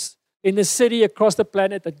churches in the city across the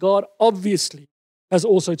planet that God obviously has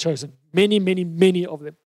also chosen. Many, many, many of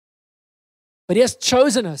them. But He has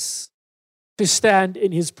chosen us to stand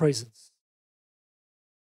in His presence,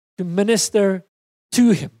 to minister to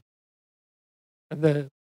Him. And the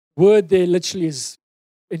word there literally is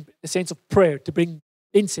in the sense of prayer, to bring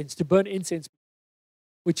incense, to burn incense,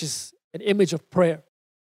 which is an image of prayer,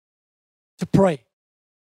 to pray.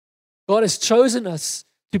 God has chosen us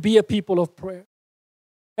to be a people of prayer.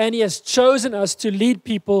 And He has chosen us to lead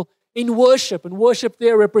people in worship. And worship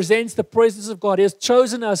there represents the presence of God. He has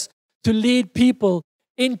chosen us to lead people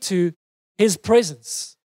into His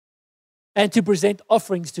presence and to present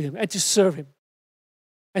offerings to Him and to serve Him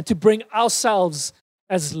and to bring ourselves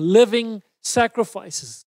as living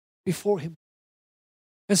sacrifices before Him.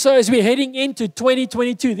 And so as we're heading into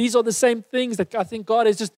 2022, these are the same things that I think God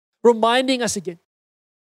is just reminding us again.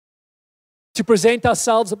 To present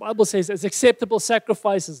ourselves, the Bible says, as acceptable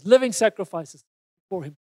sacrifices, living sacrifices before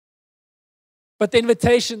Him. But the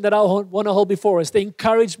invitation that I want to hold before us, the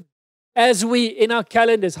encouragement, as we, in our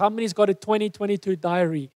calendars, how many's got a 2022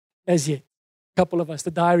 diary as yet? A couple of us,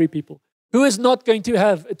 the diary people. Who is not going to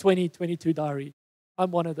have a 2022 diary?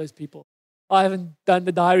 I'm one of those people. I haven't done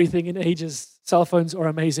the diary thing in ages. Cell phones are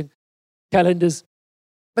amazing. Calendars.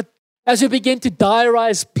 But as we begin to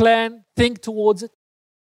diarize, plan, think towards it,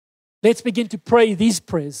 let's begin to pray these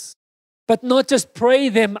prayers. But not just pray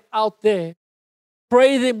them out there.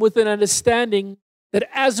 Pray them with an understanding that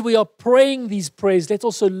as we are praying these prayers, let's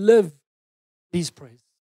also live these prayers.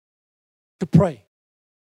 To pray,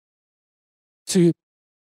 to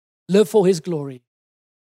live for His glory,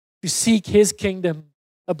 to seek His kingdom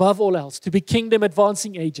above all else, to be kingdom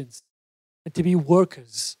advancing agents, and to be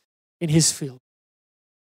workers in His field.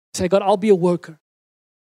 Say, God, I'll be a worker.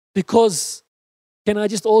 Because, can I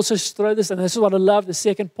just also throw this, and this is what I love, the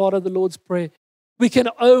second part of the Lord's Prayer. We can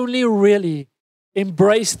only really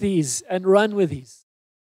embrace these and run with these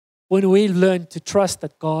when we learn to trust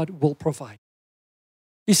that God will provide.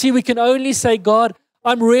 You see, we can only say, God,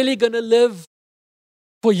 I'm really going to live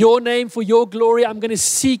for your name, for your glory. I'm going to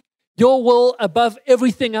seek your will above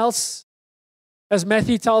everything else, as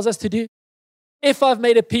Matthew tells us to do. If I've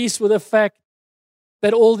made a peace with the fact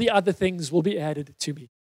that all the other things will be added to me.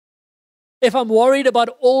 If I'm worried about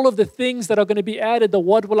all of the things that are going to be added, the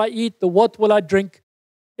what will I eat, the what will I drink,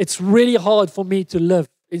 it's really hard for me to live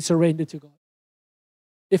in surrender to God.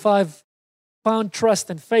 If I've found trust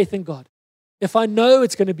and faith in God, if I know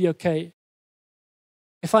it's going to be okay,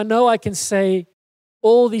 if I know I can say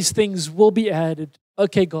all these things will be added,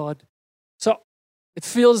 okay, God. So it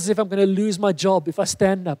feels as if I'm going to lose my job if I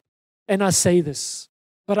stand up and I say this.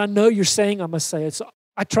 But I know you're saying I must say it, so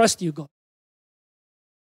I trust you, God.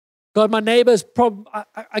 God, my neighbors,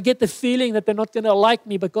 I get the feeling that they're not going to like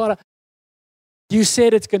me, but God, you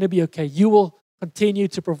said it's going to be okay. You will continue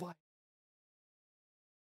to provide.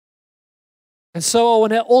 And so I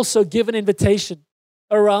want to also give an invitation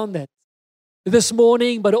around that this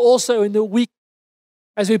morning, but also in the week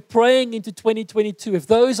as we're praying into 2022. If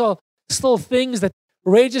those are still things that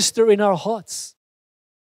register in our hearts,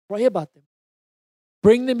 pray about them.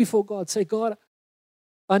 Bring them before God. Say, God,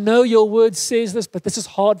 I know your word says this, but this is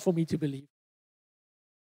hard for me to believe.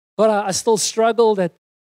 God, I still struggle that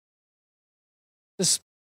this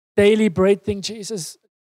daily bread thing, Jesus.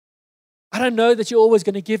 I don't know that you're always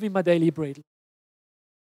going to give me my daily bread.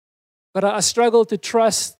 But I struggle to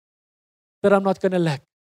trust that I'm not going to lack.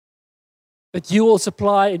 That you will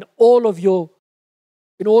supply in all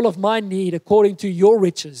of my need according to your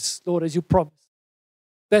riches, Lord, as you promised.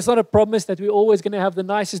 That's not a promise that we're always going to have the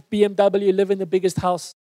nicest BMW, live in the biggest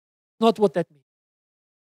house. Not what that means.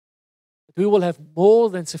 But we will have more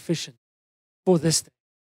than sufficient for this day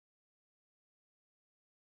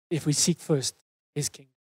if we seek first His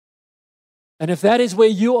kingdom. And if that is where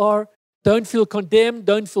you are, don't feel condemned.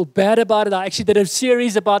 Don't feel bad about it. I actually did a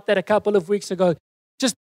series about that a couple of weeks ago.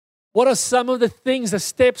 Just what are some of the things, the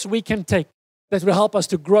steps we can take that will help us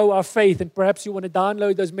to grow our faith? And perhaps you want to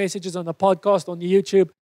download those messages on the podcast, on the YouTube,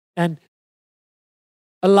 and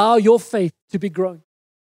allow your faith to be grown.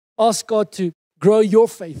 Ask God to grow your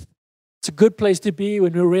faith. It's a good place to be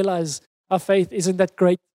when we realize our faith isn't that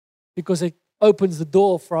great, because it opens the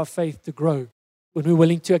door for our faith to grow when we're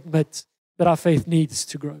willing to admit that our faith needs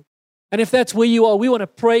to grow. And if that's where you are, we want to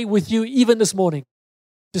pray with you even this morning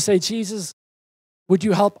to say, Jesus, would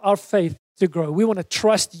you help our faith to grow? We want to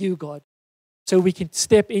trust you, God, so we can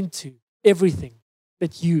step into everything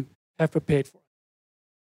that you have prepared for us.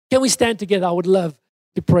 Can we stand together? I would love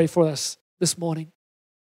to pray for us this morning.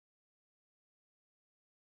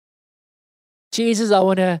 Jesus, I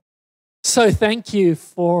want to so thank you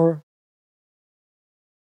for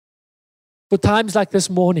times like this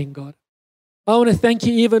morning, God. I want to thank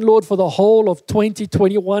you even, Lord, for the whole of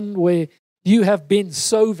 2021 where you have been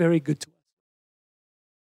so very good to us.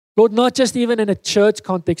 Lord, not just even in a church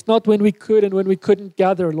context, not when we could and when we couldn't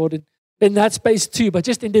gather, Lord, in that space too, but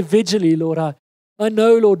just individually, Lord. I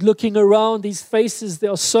know, Lord, looking around these faces,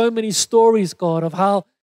 there are so many stories, God, of how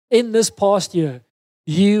in this past year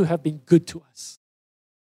you have been good to us.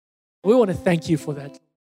 We want to thank you for that.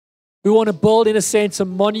 We want to build, in a sense, a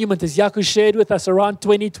monument, as Yaku shared with us, around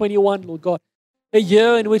 2021, Lord God. A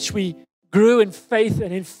year in which we grew in faith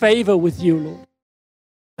and in favor with you, Lord.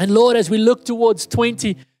 And Lord, as we look towards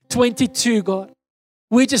 2022, God,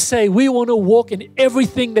 we just say we want to walk in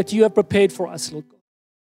everything that you have prepared for us, Lord God.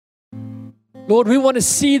 Lord, we want to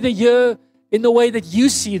see the year in the way that you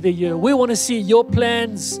see the year. We want to see your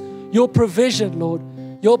plans, your provision, Lord,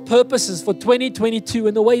 your purposes for 2022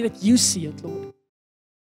 in the way that you see it, Lord.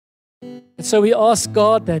 And so we ask,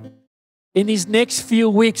 God, that in these next few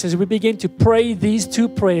weeks, as we begin to pray these two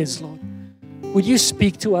prayers, Lord, would you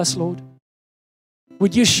speak to us, Lord?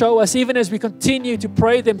 Would you show us, even as we continue to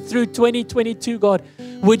pray them through 2022, God,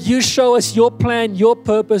 would you show us your plan, your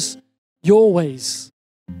purpose, your ways?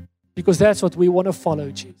 Because that's what we want to follow,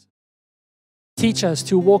 Jesus. Teach us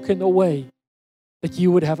to walk in the way that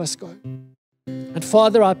you would have us go. And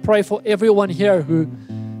Father, I pray for everyone here who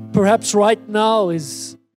perhaps right now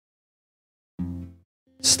is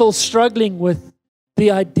still struggling with the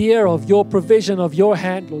idea of your provision, of your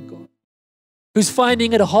hand, Lord God, who's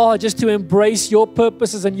finding it hard just to embrace your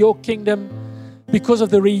purposes and your kingdom because of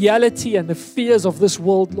the reality and the fears of this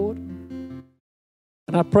world, Lord.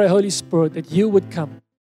 And I pray, Holy Spirit, that you would come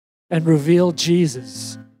and reveal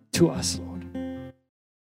Jesus to us, Lord.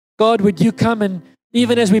 God, would you come and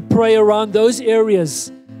even as we pray around those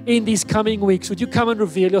areas in these coming weeks, would you come and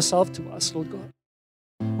reveal yourself to us, Lord God?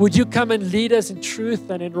 Would you come and lead us in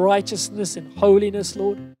truth and in righteousness and holiness,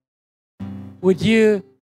 Lord? Would you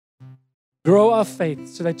grow our faith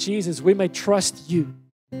so that, Jesus, we may trust you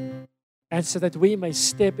and so that we may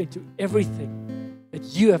step into everything that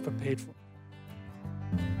you have prepared for us.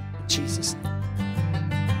 In Jesus' name.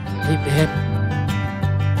 Amen.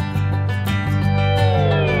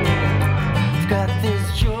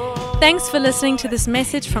 Thanks for listening to this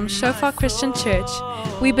message from Shofar Christian Church.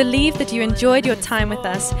 We believe that you enjoyed your time with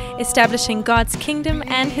us, establishing God's kingdom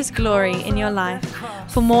and His glory in your life.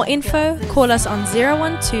 For more info, call us on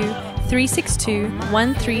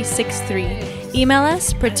 012-362-1363. Email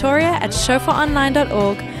us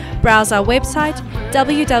pretoria@shofaronline.org. Browse our website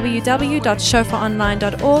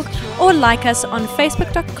www.shofaronline.org or like us on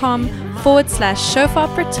facebook.com/Shofar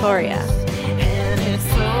Pretoria.